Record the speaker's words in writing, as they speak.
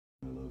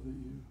love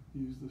that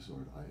you used the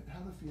sword. I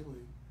had a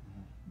feeling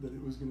that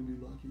it was going to be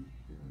lucky,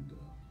 and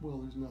well,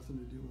 there's nothing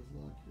to do with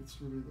luck. It's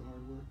really the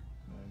hard work.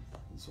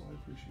 Nice. And so I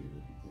appreciate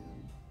it.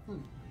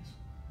 And anyways,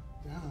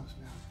 Danos,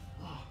 man.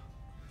 Oh.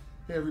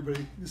 Hey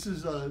everybody, this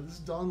is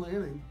Don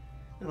Lanning,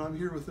 and I'm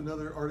here with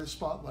another Artist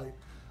Spotlight.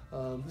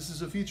 This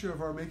is a feature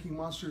of our Making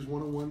Monsters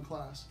 101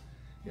 class,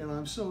 and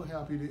I'm so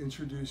happy to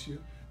introduce you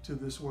to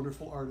this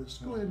wonderful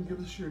artist. Go ahead and give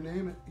us your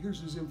name.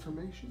 Here's his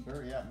information.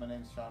 Sure. Yeah, my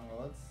name's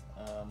Willets.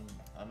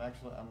 I'm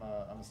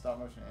a stop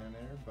motion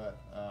animator, but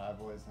I've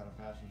always had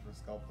a passion for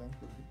sculpting,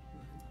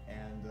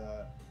 and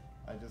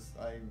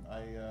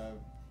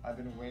I've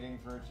been waiting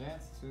for a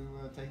chance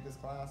to take this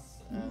class,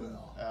 and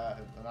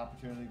an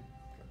opportunity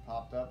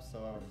popped up, so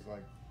I was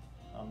like,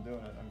 I'm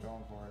doing it. I'm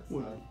going for it.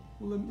 So,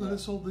 well, let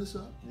us hold this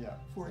up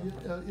for you.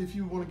 If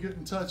you want to get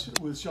in touch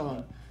with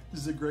Sean,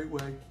 this is a great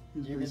way.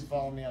 You can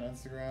follow me on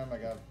Instagram.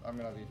 I'm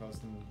gonna be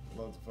posting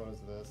loads of photos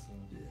of this,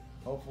 and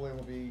hopefully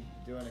we'll be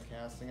doing a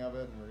casting of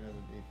it, and we're gonna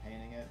be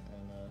painting it,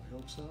 and I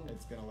hope so.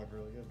 It's gonna look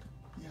really good.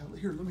 Yeah,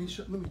 here, let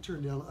me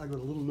turn down. I got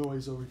a little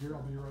noise over here.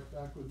 I'll be right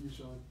back with you,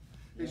 Sean.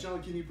 Hey,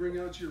 Sean, can you bring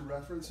out your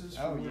references?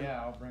 Oh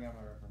yeah, I'll bring out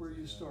my references. Where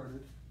you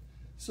started.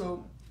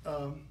 So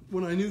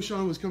when I knew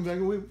Sean was coming back,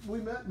 we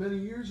met many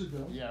years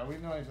ago. Yeah,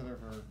 we've known each other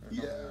for a couple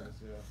years.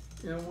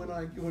 Yeah. And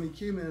when he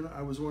came in,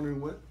 I was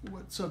wondering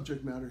what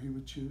subject matter he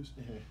would choose.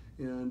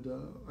 And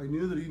I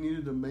knew that he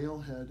needed a male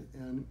head,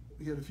 and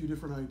he had a few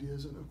different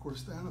ideas, and of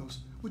course Thanos,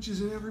 which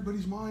is in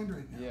everybody's mind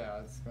right now.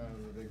 Yeah, it's kind of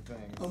a big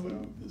thing. I'm gonna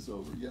move this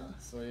over,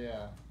 So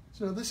yeah.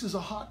 So this is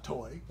a hot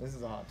toy. This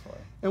is a hot toy.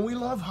 And we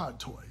love hot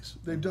toys.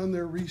 They've done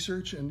their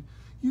research, and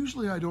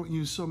usually I don't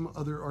use some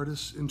other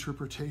artist's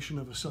interpretation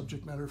of a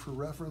subject matter for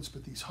reference,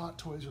 but these hot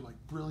toys are like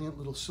brilliant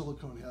little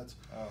silicone heads.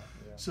 Oh,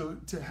 yeah. So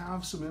to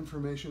have some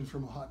information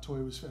from a hot toy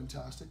was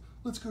fantastic.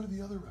 Let's go to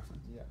the other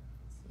reference. Yeah.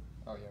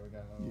 Oh yeah, we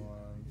got another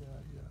one.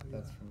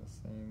 That's from the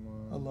same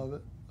one. I love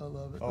it. I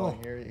love it. Oh,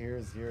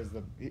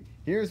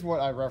 here's what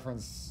I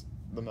reference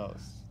the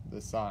most, the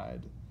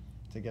side,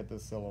 to get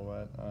this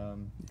silhouette.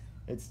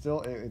 It's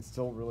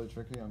still really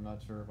tricky. I'm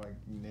not sure if I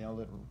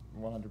nailed it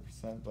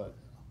 100%, but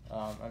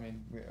I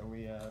mean,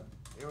 we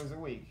it was a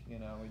week. You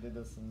know, we did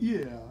this.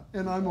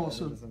 And I'm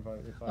also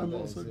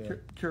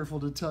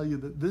careful to tell you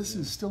that this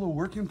is still a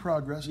work in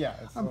progress. Yeah,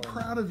 I'm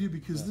proud of you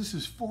because this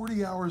is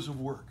 40 hours of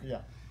work.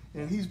 Yeah,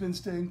 and he's been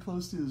staying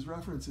close to his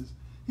references.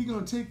 He's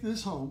going to take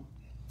this home,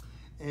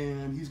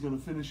 and he's going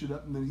to finish it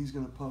up, and then he's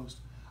going to post.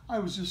 I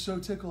was just so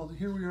tickled.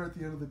 Here we are at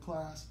the end of the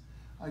class.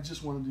 I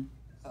just wanted to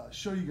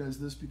show you guys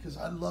this because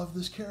I love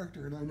this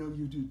character, and I know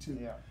you do too.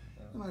 Yeah.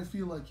 And I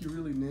feel like you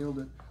really nailed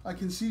it. I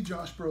can see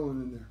Josh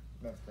Brolin in there.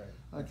 That's great.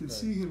 I can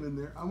see him in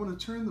there. I want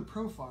to turn the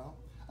profile.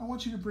 I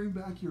want you to bring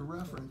back your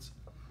reference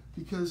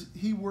because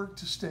he worked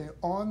to stay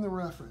on the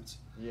reference.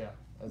 Yeah,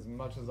 as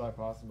much as I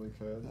possibly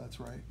could. That's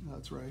right.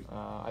 That's right.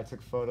 I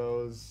took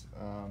photos.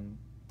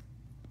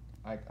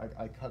 I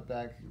cut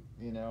back,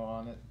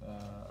 on it.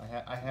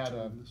 I had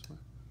a.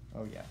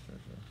 Oh yeah, sure.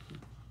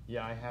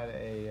 Yeah,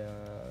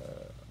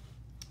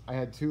 I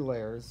had 2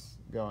 layers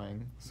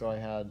going. So I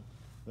had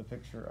the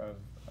picture of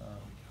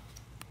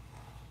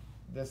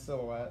this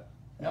silhouette,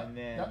 and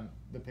then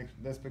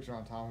this picture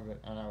on top of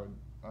it, and I would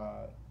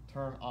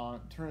turn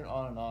it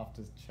on and off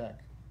to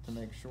check to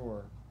make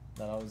sure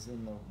that I was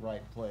in the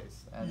right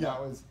place, and that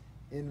was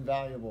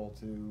invaluable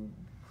to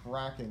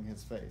cracking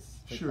his face,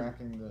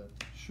 cracking the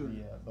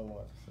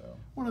look. So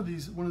one of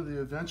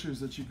the adventures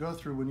that you go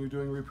through when you're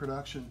doing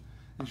reproduction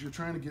is you're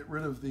trying to get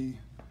rid of the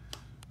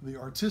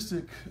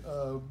artistic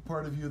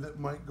part of you that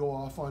might go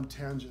off on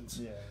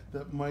tangents,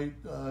 that might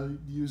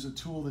use a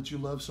tool that you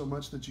love so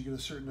much that you get a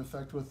certain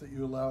effect with, that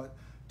you allow it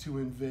to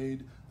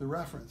invade the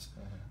reference.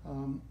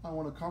 I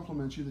want to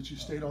compliment you that you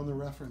stayed on the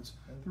reference.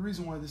 The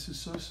reason why this is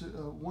so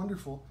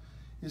wonderful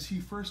is he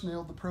first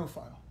nailed the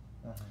profile.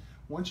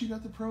 Once you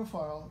got the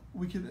profile,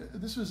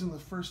 this was in the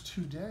first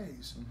 2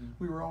 days,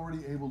 we were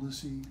already able to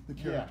see the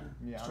character.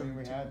 Yeah, I mean,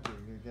 we had to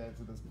get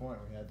to this point.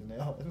 We had to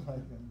nail it.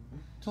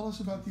 Tell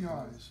us about the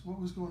eyes. What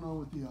was going on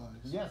with the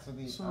eyes? Yeah, so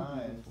the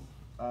eyes.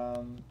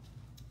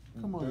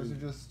 Come on. Those are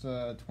just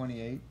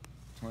 28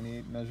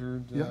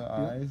 measured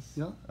eyes.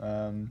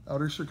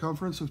 Outer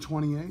circumference of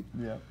 28.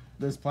 Yeah.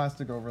 There's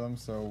plastic over them,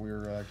 so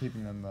we're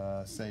keeping them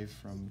safe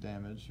from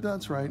damage.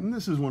 That's right, and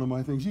this is one of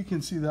my things. You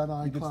can see that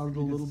eye clouded a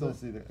little bit.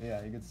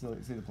 You can still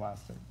see the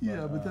plastic.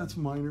 Yeah, but that's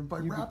minor. By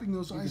wrapping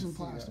those eyes in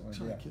plastic.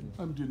 Sorry, kid.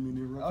 I didn't mean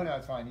to interrupt. Oh, no,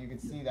 it's fine. You can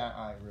see that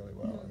eye really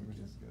well, which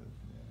is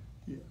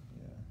good.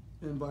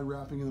 And by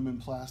wrapping them in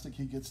plastic,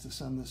 he gets to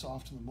send this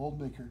off to the mold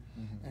maker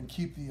and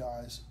keep the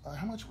eyes.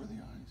 How much were the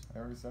eyes? They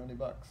were $70.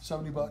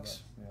 $70,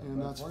 and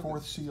that's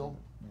fourth seal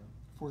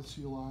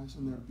eyes,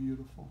 and they're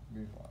beautiful.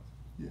 Beautiful eyes.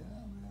 Yeah,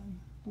 man.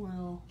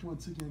 Well,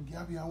 once again,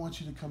 Gabby, I want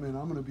you to come in.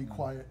 I'm going to be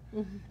quiet,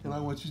 and I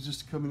want you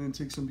just to come in and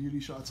take some beauty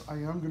shots. I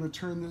am going to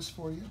turn this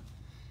for you,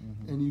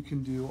 and you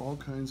can do all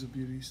kinds of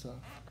beauty stuff.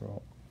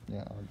 Cool.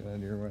 Yeah, I'll get out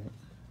of your way.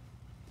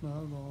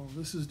 Not at all.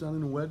 This is done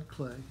in wet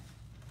clay,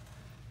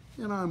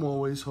 and I'm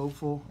always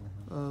hopeful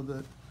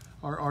that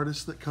our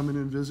artists that come in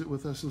and visit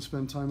with us and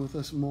spend time with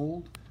us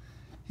mold.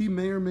 He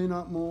may or may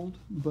not mold,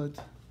 but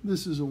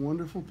this is a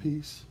wonderful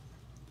piece.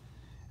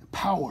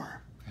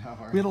 Power.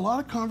 We had a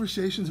lot of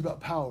conversations about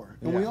power,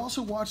 and we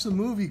also watched the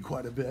movie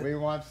quite a bit. We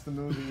watched the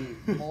movie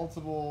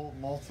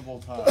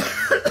multiple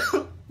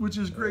times, which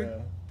is great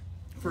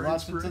for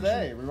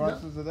inspiration. We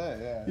watched it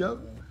today. Yeah. Yep.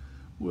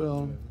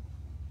 Well,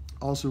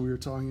 also we were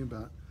talking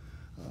about.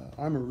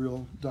 I'm a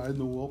real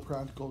dyed-in-the-wool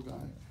practical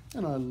guy,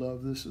 and I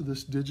love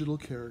this digital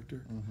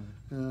character,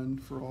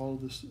 and for all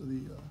this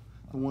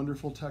the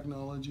wonderful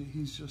technology.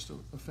 He's just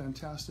a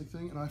fantastic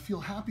thing, and I feel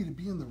happy to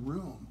be in the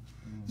room.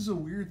 This is a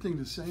weird thing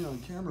to say on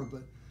camera,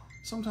 but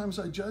sometimes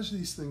I judge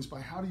these things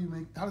by how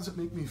does it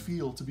make me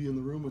feel to be in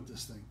the room with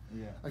this thing?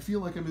 Yeah. I feel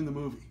like I'm in the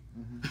movie.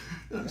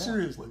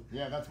 Seriously.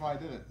 Yeah, that's why I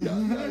did it.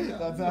 Yeah.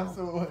 That's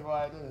absolutely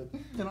why I did it.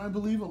 And I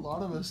believe a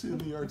lot of us in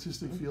the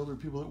artistic field or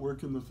people that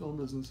work in the film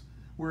business,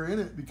 we're in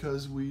it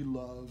because we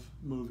love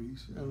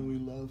movies and we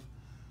love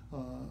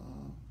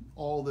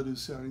all that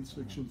is science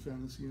fiction,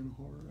 fantasy, and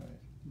horror. Right.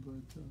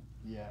 But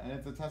yeah, and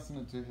it's a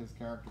testament to his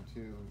character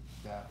too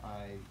that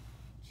I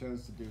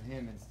chose to do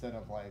him instead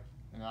of like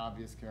an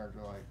obvious character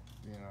like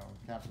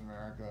Captain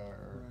America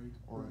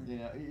or you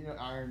know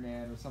Iron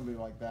Man or somebody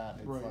like that.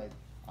 It's like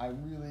I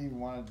really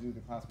wanted to do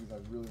the class because I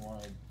really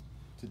wanted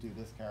to do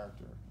this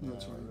character.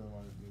 That's right. I really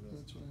wanted to do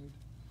this. That's right.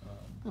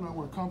 And I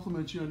want to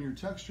compliment you on your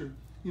texture.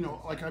 You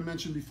know, like I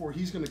mentioned before,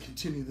 he's going to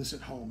continue this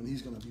at home, and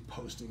he's going to be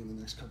posting in the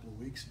next couple of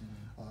weeks.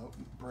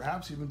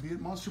 Perhaps even be at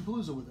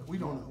Monsterpalooza with it. We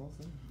don't know.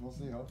 We'll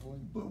see, hopefully.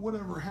 But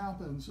whatever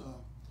happens,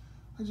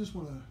 I just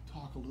want to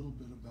talk a little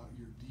bit about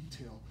your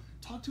detail.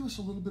 Talk to us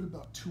a little bit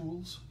about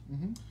tools.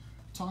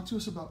 Talk to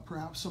us about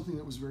perhaps something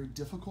that was very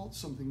difficult,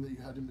 something that you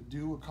had to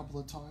do a couple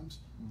of times.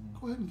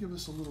 Go ahead and give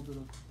us a little bit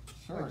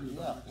of idea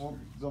about that.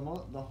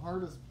 Well, the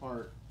hardest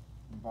part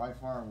by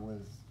far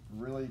was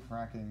really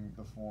cracking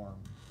the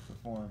forms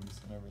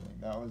and everything.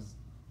 That was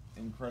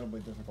incredibly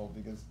difficult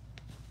because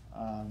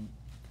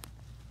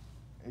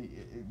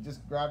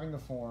just grabbing the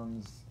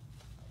forms,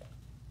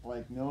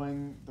 like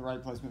knowing the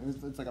right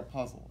placement. It's like a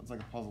puzzle. It's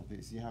like a puzzle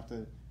piece. You have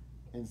to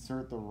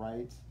insert the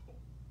right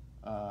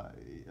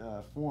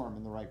form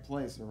in the right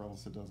place, or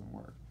else it doesn't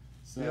work.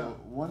 So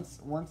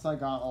once I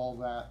got all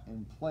that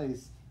in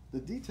place, the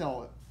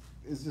detail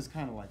is just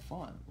kind of like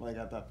fun. Like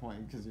at that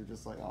point, because you're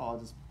just like, I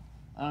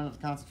don't have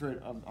to concentrate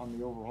on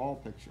the overall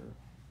picture.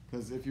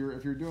 Because if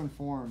you're doing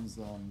forms,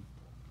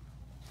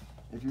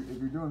 if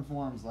you're doing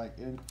forms, like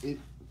it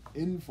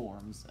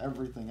informs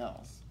everything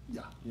else.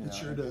 Yeah, it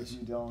sure does. If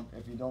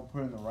you don't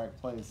put it in the right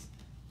place,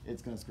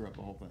 it's going to screw up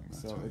the whole thing.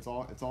 That's right. It's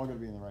all going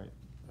to be in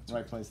the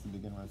right place to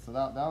begin with. So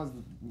that was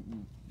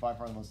by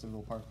far the most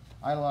difficult part.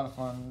 I had a lot of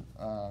fun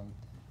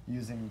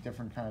using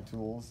different kind of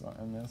tools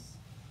in this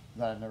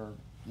that I've never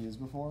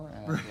used before.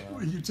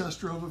 And, you test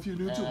drove a few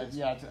new tools.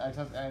 Yeah,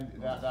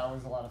 that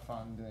was a lot of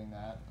fun doing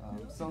that.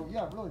 So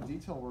yeah, really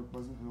detail work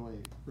wasn't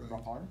really the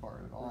hard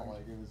part at all.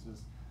 Like it was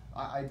just,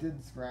 I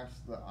did scratch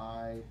the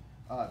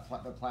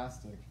the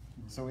plastic,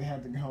 so we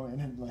had to go in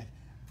and like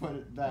put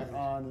it back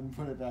on and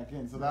put it back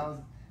in. So that was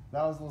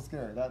a little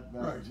scary. That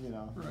was,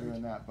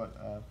 doing that.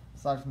 But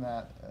aside from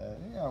that,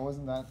 it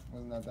wasn't that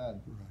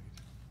bad.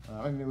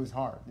 Right. I mean, it was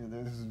hard.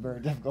 This was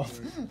very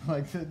difficult.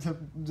 Like to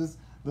just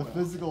the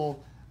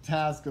physical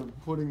task of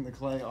putting the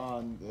clay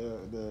on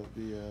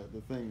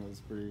the thing was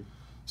pretty.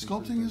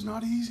 Sculpting is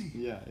not easy.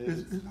 Yeah,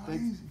 it's not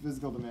easy.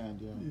 Physical demand.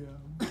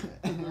 Yeah.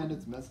 And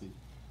it's messy.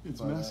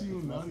 It's messy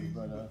and not easy.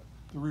 But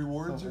the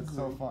rewards are great. It's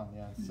so fun.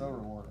 Yeah, it's so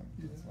rewarding.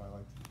 Yeah. That's why I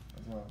like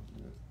to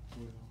do it.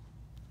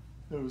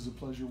 Well, it was a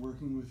pleasure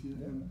working with you.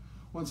 Yeah. And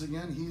once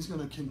again, he's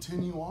going to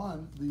continue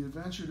on. The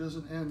adventure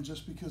doesn't end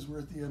just because we're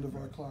at the end of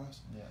our class.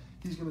 Yeah.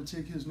 He's going to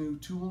take his new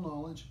tool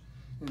knowledge,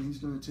 and he's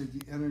going to take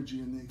the energy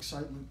and the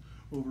excitement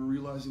over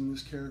realizing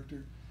this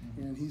character,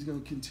 and he's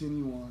going to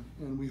continue on.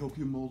 And we hope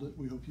you mold it.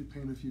 We hope you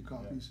paint a few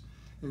copies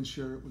and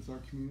share it with our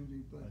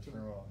community. But I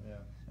sure will. Yeah.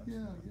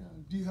 Yeah.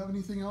 Do you have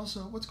anything else?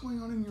 What's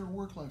going on in your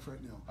work life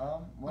right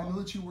now? I know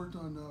that you worked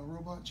on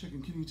Robot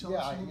Chicken. Can you tell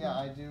us a little bit?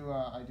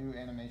 I do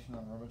animation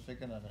on Robot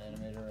Chicken. I'm an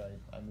animator.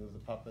 I move the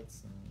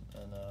puppets,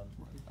 and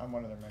I'm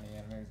one of the many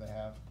animators I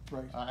have.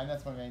 Right. And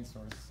that's my main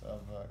source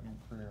of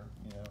career,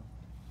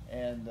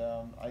 And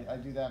I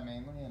do that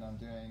mainly, and I'm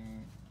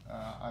doing.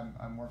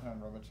 I'm working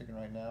on Robot Chicken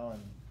right now,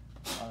 and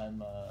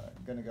I'm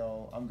gonna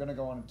go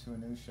on to a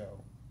new show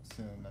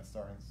soon. That's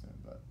starting soon,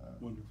 but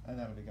wonderful. And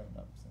that'll be coming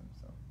up soon.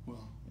 So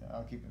well, yeah,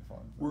 I'll keep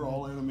informed. We're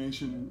all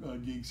animation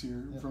geeks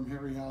here, from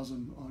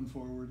Harryhausen on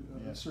forward.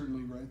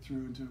 Certainly right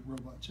through into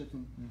Robot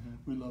Chicken.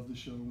 We love the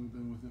show, and we've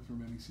been with it for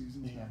many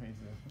seasons. Yeah, me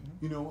too.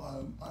 You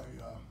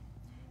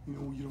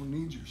don't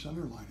need your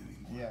center line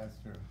anymore. Yeah, that's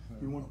true.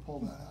 You want to pull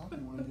that out?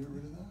 You want to get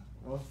rid of that?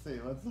 We'll see.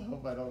 Let's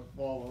hope I don't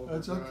fall over.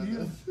 That's up to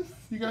you.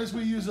 You guys,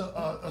 we use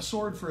a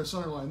sword for a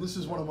center line. This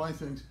is one of my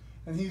things.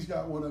 And he's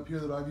got one up here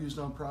that I've used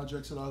on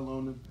projects that I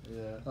loaned him.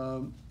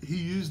 Yeah. He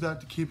used that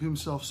to keep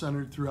himself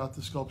centered throughout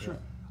the sculpture.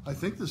 Yeah. I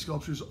think the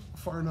sculpture's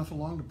far enough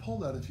along to pull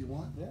that if you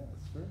want. Yeah,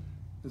 that's true.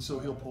 And so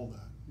he'll pull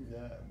that. Yeah,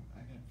 I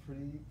got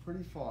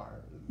pretty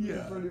far.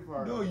 Yeah. Pretty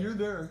far. No, you're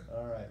there.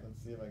 All right,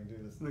 let's see if I can do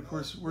this. And of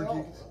course,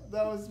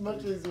 that was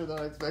much easier than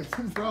I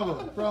expected.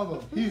 Bravo,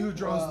 bravo. He who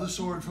draws the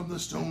sword from the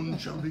stone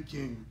shall be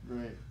king.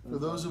 Great. For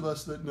those of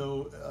us that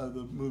know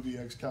the movie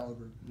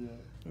Excalibur. Yeah.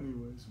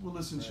 Anyways, well,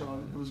 listen,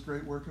 Sean, it was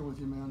great working with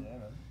you, man. Yeah,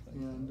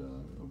 man.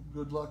 And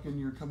good luck in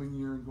your coming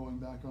year and going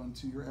back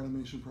onto your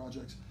animation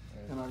projects.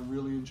 Right. And I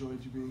really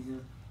enjoyed you being here.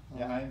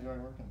 Yeah, I enjoy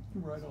working.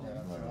 Right on.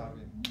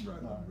 Yeah,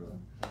 right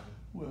on.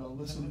 Well,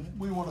 listen,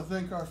 we want to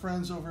thank our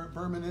friends over at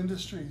Berman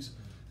Industries,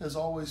 as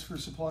always, for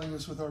supplying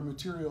us with our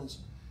materials.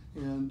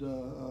 And,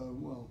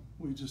 well,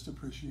 we just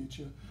appreciate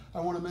you.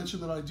 I want to mention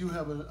that I do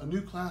have a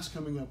new class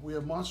coming up. We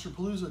have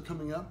Monsterpalooza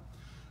coming up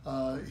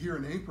here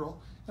in April,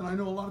 and I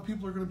know a lot of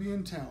people are going to be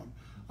in town.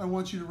 I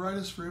want you to write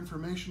us for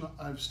information.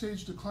 I've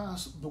staged a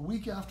class the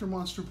week after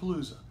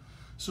Monsterpalooza.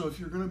 So if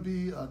you're going to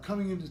be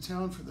coming into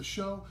town for the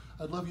show,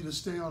 I'd love you to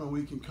stay on a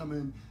week and come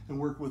in and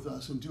work with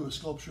us and do a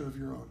sculpture of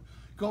your own.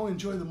 Go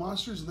enjoy the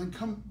monsters and then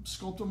come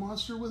sculpt a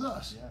monster with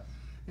us.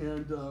 Yeah.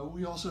 And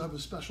we also have a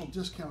special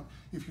discount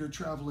if you're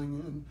traveling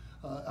in,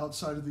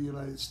 outside of the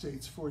United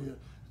States for you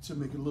to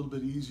make it a little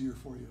bit easier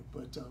for you.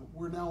 But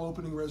we're now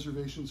opening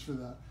reservations for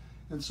that.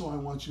 And so I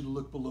want you to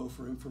look below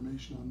for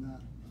information on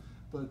that.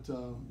 But,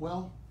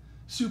 well,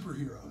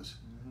 superheroes.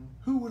 Mm-hmm.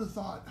 Who would have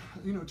thought,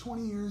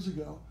 20 years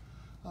ago,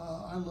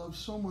 I love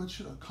so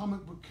much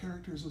comic book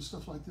characters and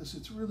stuff like this.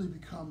 It's really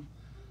become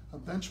a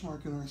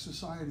benchmark in our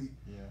society.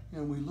 Yeah.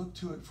 And we look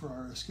to it for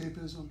our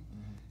escapism.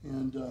 Mm-hmm.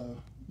 And,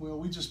 well,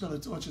 we just spent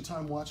a bunch of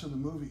time watching the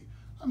movie.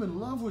 I'm in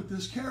love with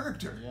this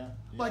character. Yeah.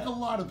 Like a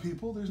lot of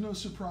people. There's no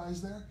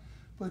surprise there.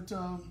 But,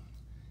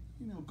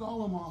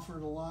 Gollum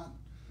offered a lot.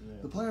 Yeah.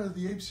 The Planet of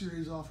the Apes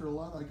series offered a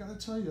lot. I got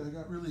to tell you, I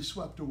got really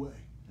swept away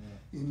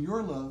in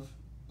your love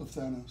of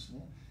Thanos.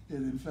 Yeah.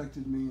 It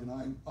infected me,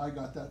 and I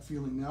got that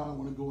feeling now. I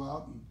want to go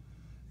out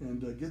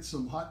and get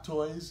some hot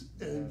toys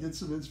and get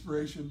some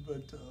inspiration.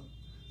 But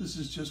this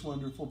is just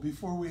wonderful.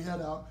 Before we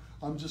head out,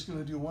 I'm just going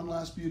to do one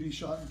last beauty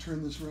shot and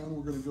turn this around.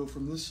 We're going to go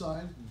from this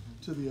side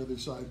to the other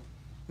side,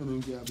 and then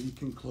Gabby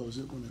can close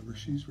it whenever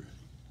she's ready.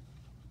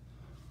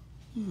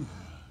 Yeah,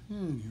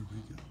 and here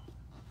we go.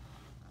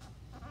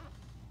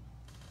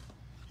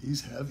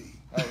 He's heavy.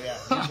 Oh yeah,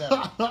 he's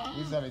heavy.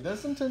 He's heavy.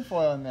 There's some tin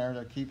foil in there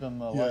to keep him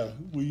light. Yeah,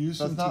 we use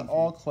so some. It's not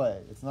all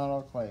clay. It's not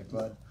all clay,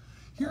 but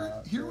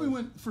here we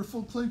went for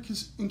full clay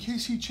because in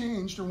case he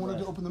changed or wanted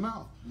to open the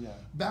mouth. Yeah.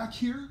 Back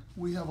here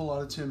we have a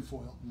lot of tin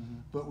foil,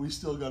 but we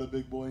still got a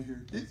big boy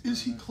here.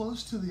 Is he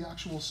close to the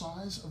actual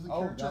size of the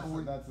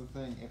character? That's the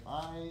thing. If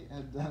I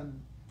had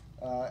done,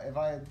 if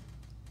I had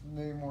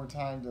maybe more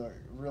time to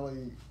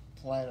really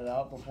plan it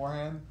out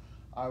beforehand,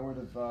 I would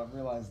have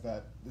realized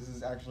that this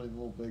is actually a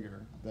little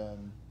bigger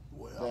than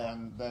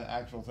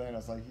actual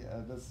Thanos. Like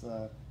this,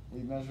 we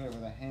measured it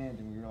with a hand,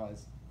 and we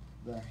realized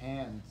the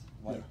hand,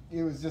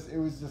 it was just a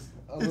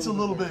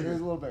little bigger. It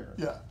was a little bigger.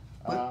 Yeah.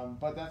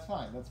 But that's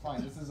fine. That's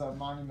fine. This is a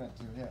monument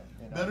to him.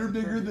 Better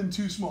bigger than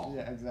too small.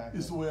 Yeah, exactly.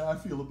 Is the way I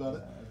feel about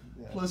it.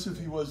 Yeah, Plus, if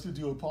he was to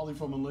do a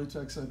polyfoam and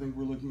latex, I think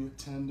we're looking at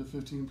 10 to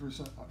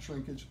 15%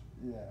 shrinkage.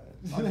 Yeah.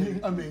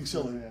 I'm being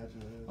silly.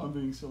 I'm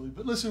being silly.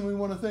 But listen, we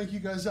want to thank you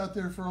guys out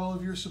there for all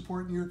of your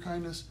support and your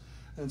kindness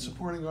and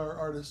supporting our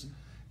artists.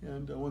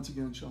 And once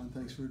again, Sean,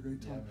 thanks for a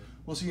great time.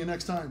 We'll see you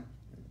next time.